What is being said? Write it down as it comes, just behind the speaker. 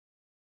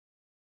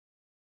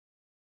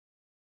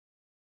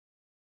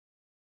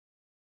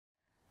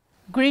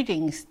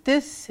Greetings.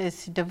 This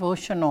is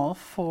devotional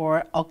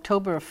for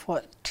October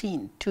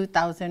 14,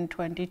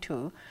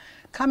 2022,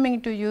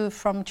 coming to you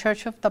from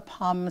Church of the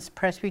Palms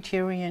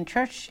Presbyterian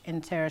Church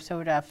in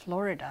Sarasota,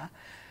 Florida.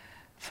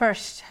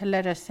 First,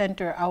 let us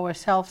center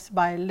ourselves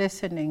by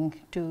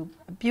listening to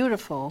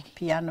beautiful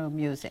piano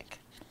music.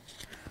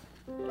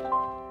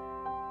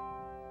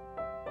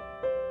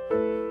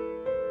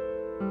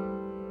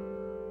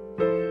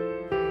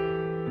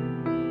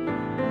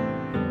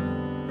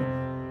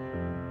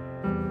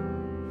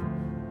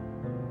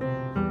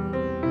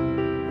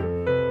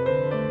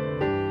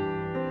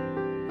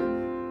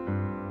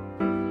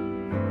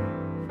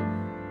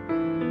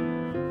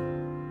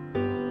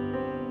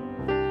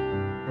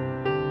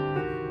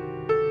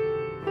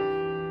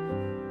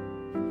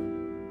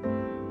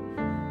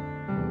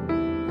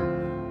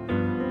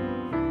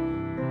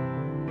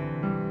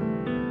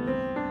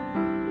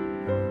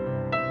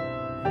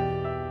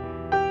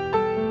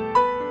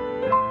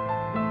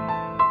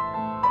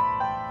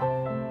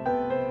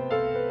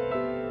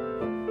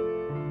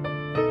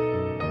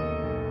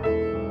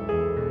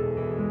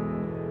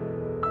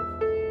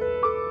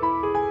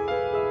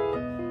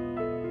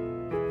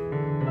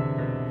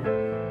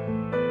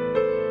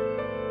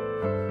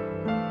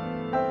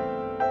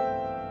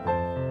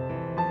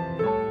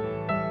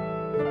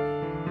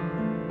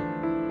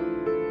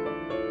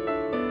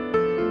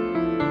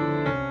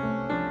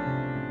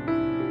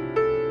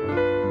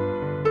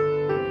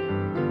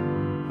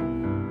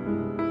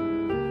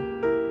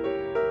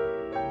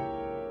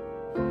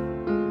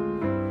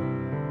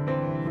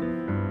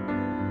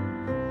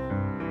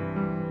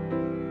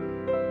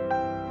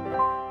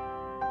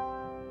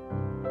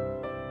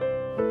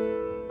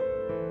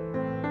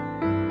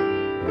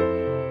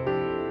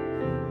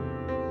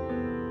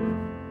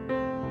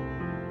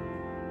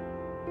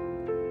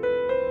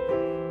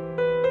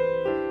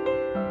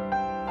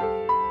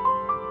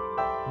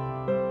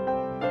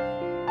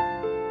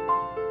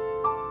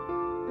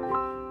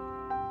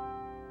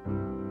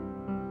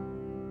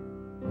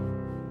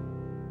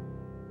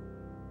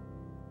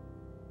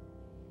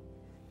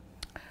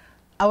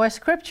 Our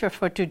scripture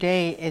for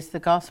today is the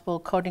Gospel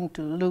according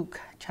to Luke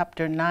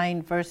chapter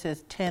 9,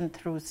 verses 10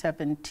 through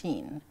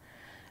 17.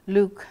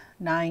 Luke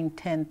 9,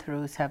 10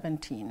 through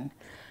 17.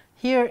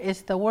 Here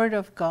is the word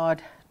of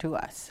God to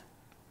us.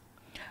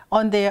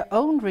 On their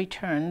own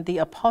return, the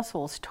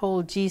apostles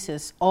told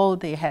Jesus all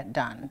they had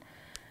done.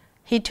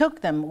 He took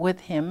them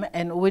with him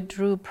and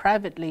withdrew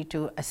privately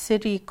to a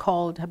city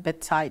called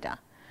Bethsaida.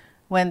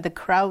 When the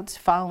crowds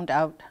found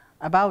out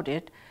about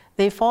it,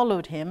 they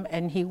followed him,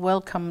 and he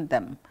welcomed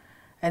them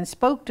and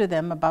spoke to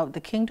them about the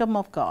kingdom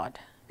of God,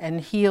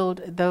 and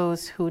healed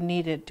those who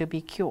needed to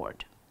be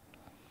cured.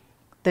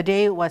 The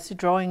day was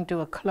drawing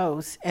to a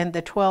close, and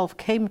the 12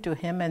 came to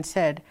him and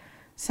said,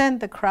 "Send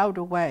the crowd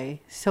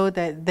away, so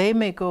that they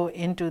may go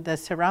into the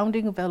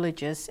surrounding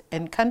villages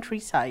and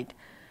countryside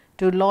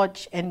to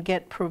lodge and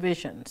get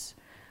provisions,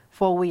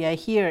 for we are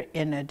here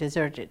in a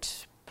deserted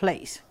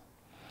place."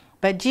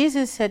 But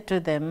Jesus said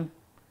to them,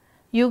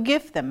 "You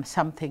give them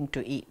something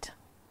to eat."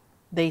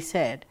 They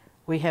said,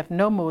 "We have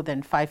no more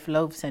than 5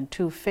 loaves and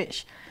 2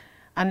 fish,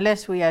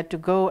 unless we are to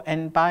go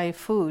and buy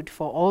food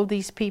for all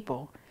these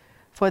people."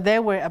 For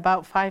there were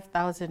about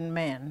 5,000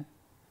 men.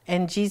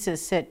 And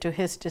Jesus said to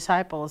his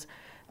disciples,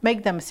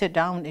 "Make them sit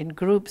down in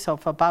groups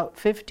of about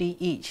 50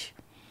 each."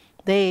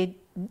 They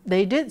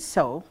did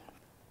so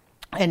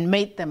and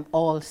made them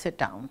all sit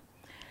down.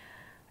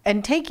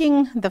 And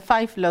taking the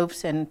 5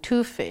 loaves and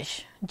 2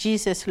 fish,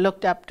 Jesus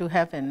looked up to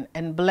heaven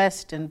and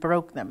blessed and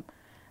broke them,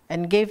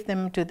 and gave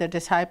them to the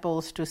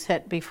disciples to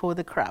set before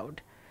the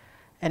crowd.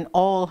 And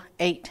all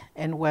ate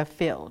and were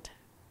filled.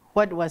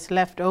 What was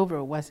left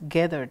over was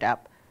gathered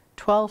up,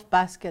 12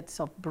 baskets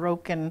of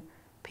broken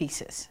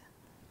pieces.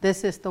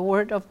 This is the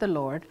word of the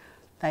Lord.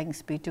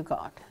 Thanks be to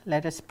God.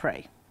 Let us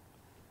pray.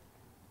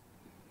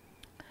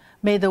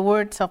 May the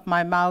words of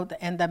my mouth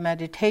and the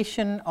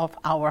meditation of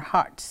our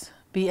hearts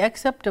be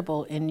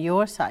acceptable in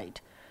your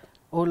sight,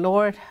 O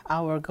Lord,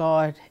 our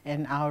God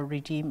and our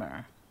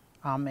Redeemer.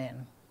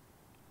 Amen.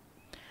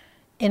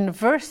 In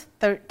verse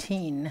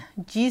 13,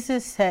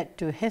 Jesus said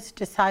to his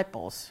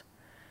disciples,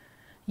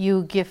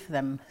 "You give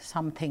them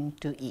something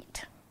to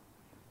eat."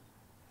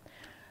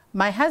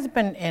 My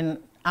husband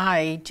and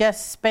I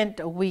just spent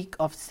a week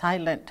of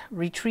silent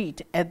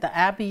retreat at the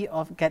Abbey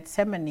of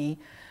Gethsemane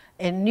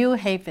in New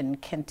Haven,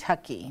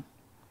 Kentucky.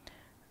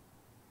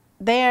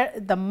 There,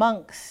 the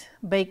monks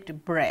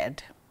baked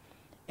bread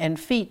and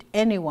feed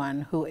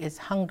anyone who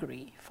is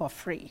hungry for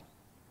free.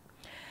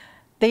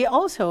 They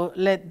also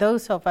let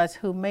those of us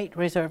who made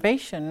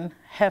reservation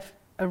have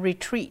a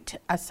retreat,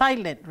 a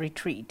silent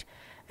retreat,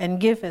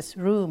 and give us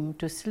room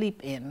to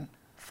sleep in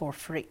for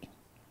free.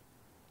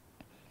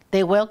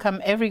 They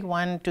welcome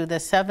everyone to the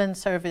 7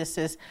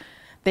 services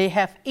they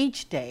have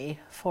each day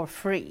for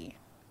free.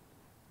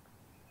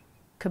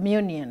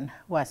 Communion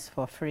was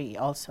for free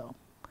also.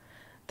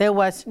 There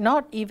was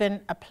not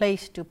even a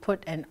place to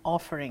put an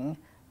offering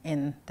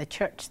in the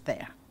church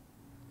there.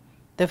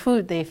 The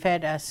food they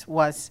fed us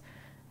was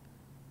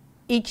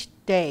Each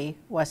day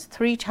was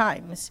 3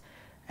 times,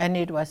 and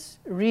it was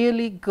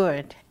really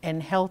good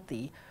and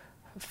healthy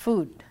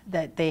food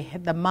that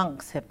the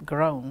monks had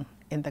grown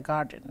in the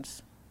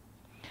gardens.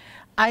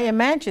 I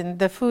imagine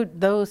the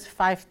food those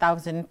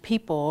 5,000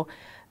 people,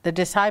 the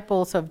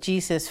disciples of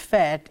Jesus,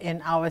 fed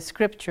in our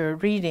scripture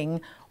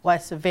reading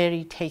was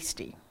very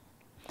tasty.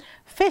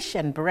 Fish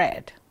and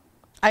bread.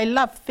 I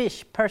love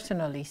fish,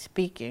 personally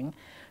speaking.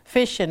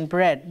 Fish and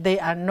bread, they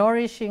are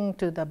nourishing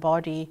to the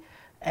body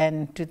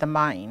and to the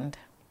mind.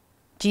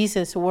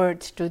 Jesus'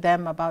 words to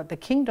them about the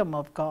kingdom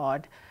of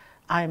God,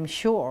 I'm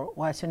sure,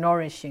 was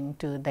nourishing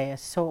to their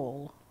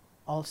soul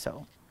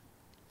also.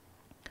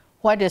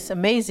 What is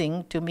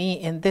amazing to me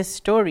in this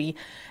story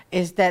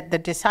is that the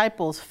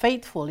disciples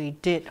faithfully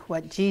did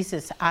what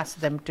Jesus asked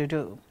them to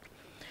do.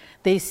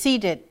 They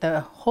seated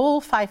the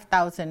whole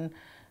 5,000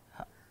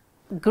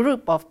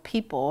 group of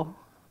people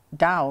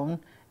down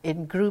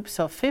in groups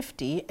of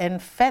 50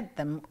 and fed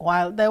them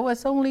while there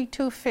was only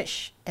 2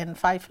 fish and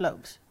 5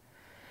 loaves.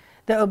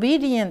 The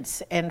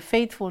obedience and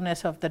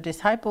faithfulness of the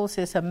disciples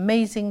is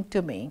amazing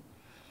to me.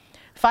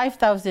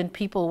 5,000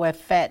 people were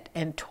fed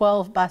and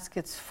 12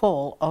 baskets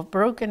full of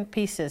broken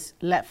pieces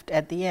left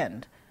at the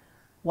end.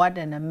 What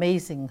an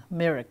amazing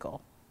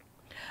miracle.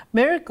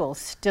 Miracles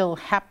still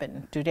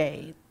happen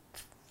today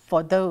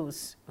for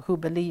those who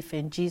believe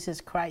in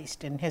Jesus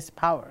Christ and his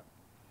power.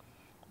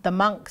 The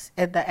monks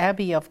at the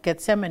Abbey of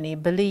Gethsemane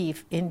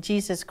believe in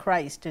Jesus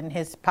Christ and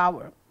his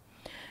power,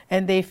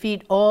 and they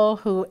feed all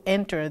who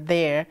enter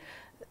there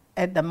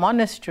at the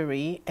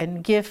monastery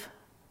and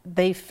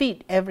they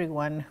feed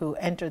everyone who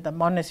enter the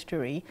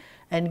monastery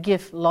and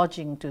give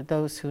lodging to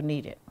those who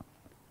need it,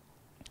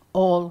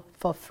 all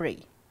for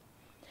free.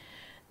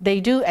 They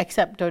do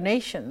accept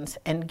donations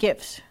and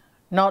gifts.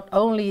 Not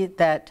only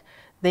that,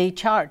 they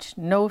charge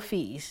no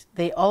fees,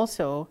 they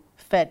also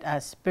fed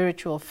us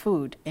spiritual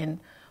food and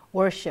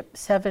worship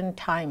 7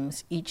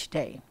 times each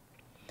day.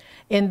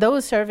 In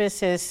those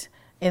services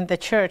in the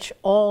church,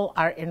 all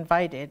are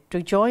invited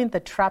to join the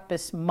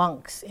Trappist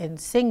monks in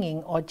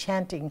singing or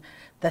chanting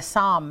the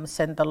Psalms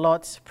and the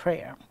Lord's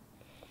Prayer,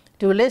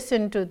 to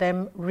listen to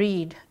them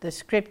read the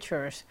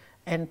scriptures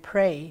and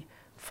pray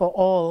for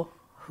all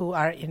who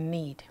are in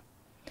need.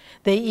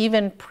 They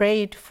even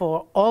prayed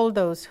for all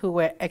those who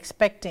were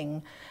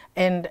expecting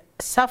and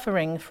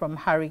suffering from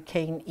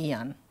Hurricane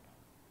Ian.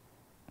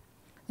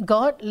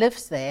 God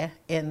lives there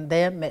in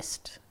their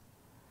midst.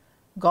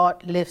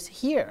 God lives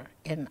here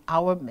in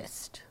our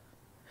midst.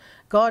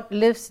 God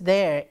lives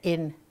there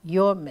in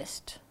your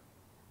midst.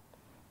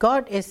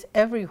 God is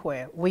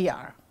everywhere we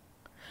are.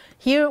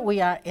 Here we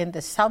are in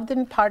the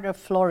southern part of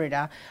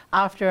Florida.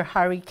 After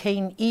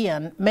Hurricane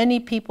Ian, many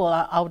people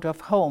are out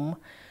of home,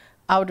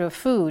 out of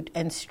food,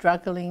 and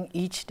struggling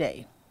each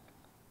day.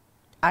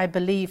 I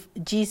believe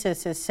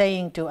Jesus is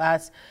saying to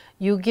us,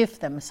 you give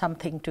them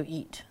something to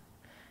eat,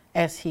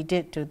 as he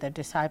did to the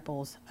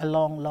disciples a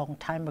long, long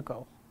time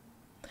ago.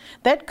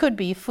 That could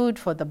be food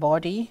for the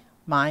body,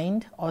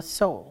 mind, or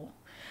soul.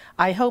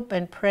 I hope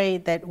and pray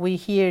that we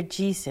hear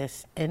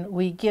Jesus and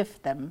we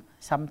give them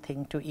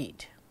something to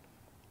eat.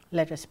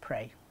 Let us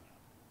pray.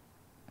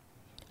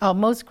 Our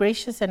most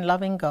gracious and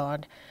loving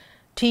God,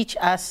 teach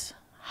us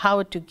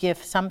how to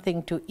give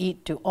something to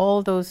eat to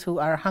all those who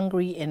are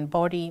hungry in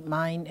body,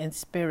 mind, and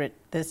spirit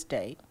this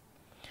day.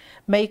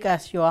 Make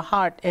us your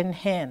heart and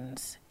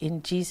hands.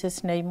 In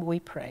Jesus' name we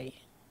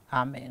pray.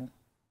 Amen.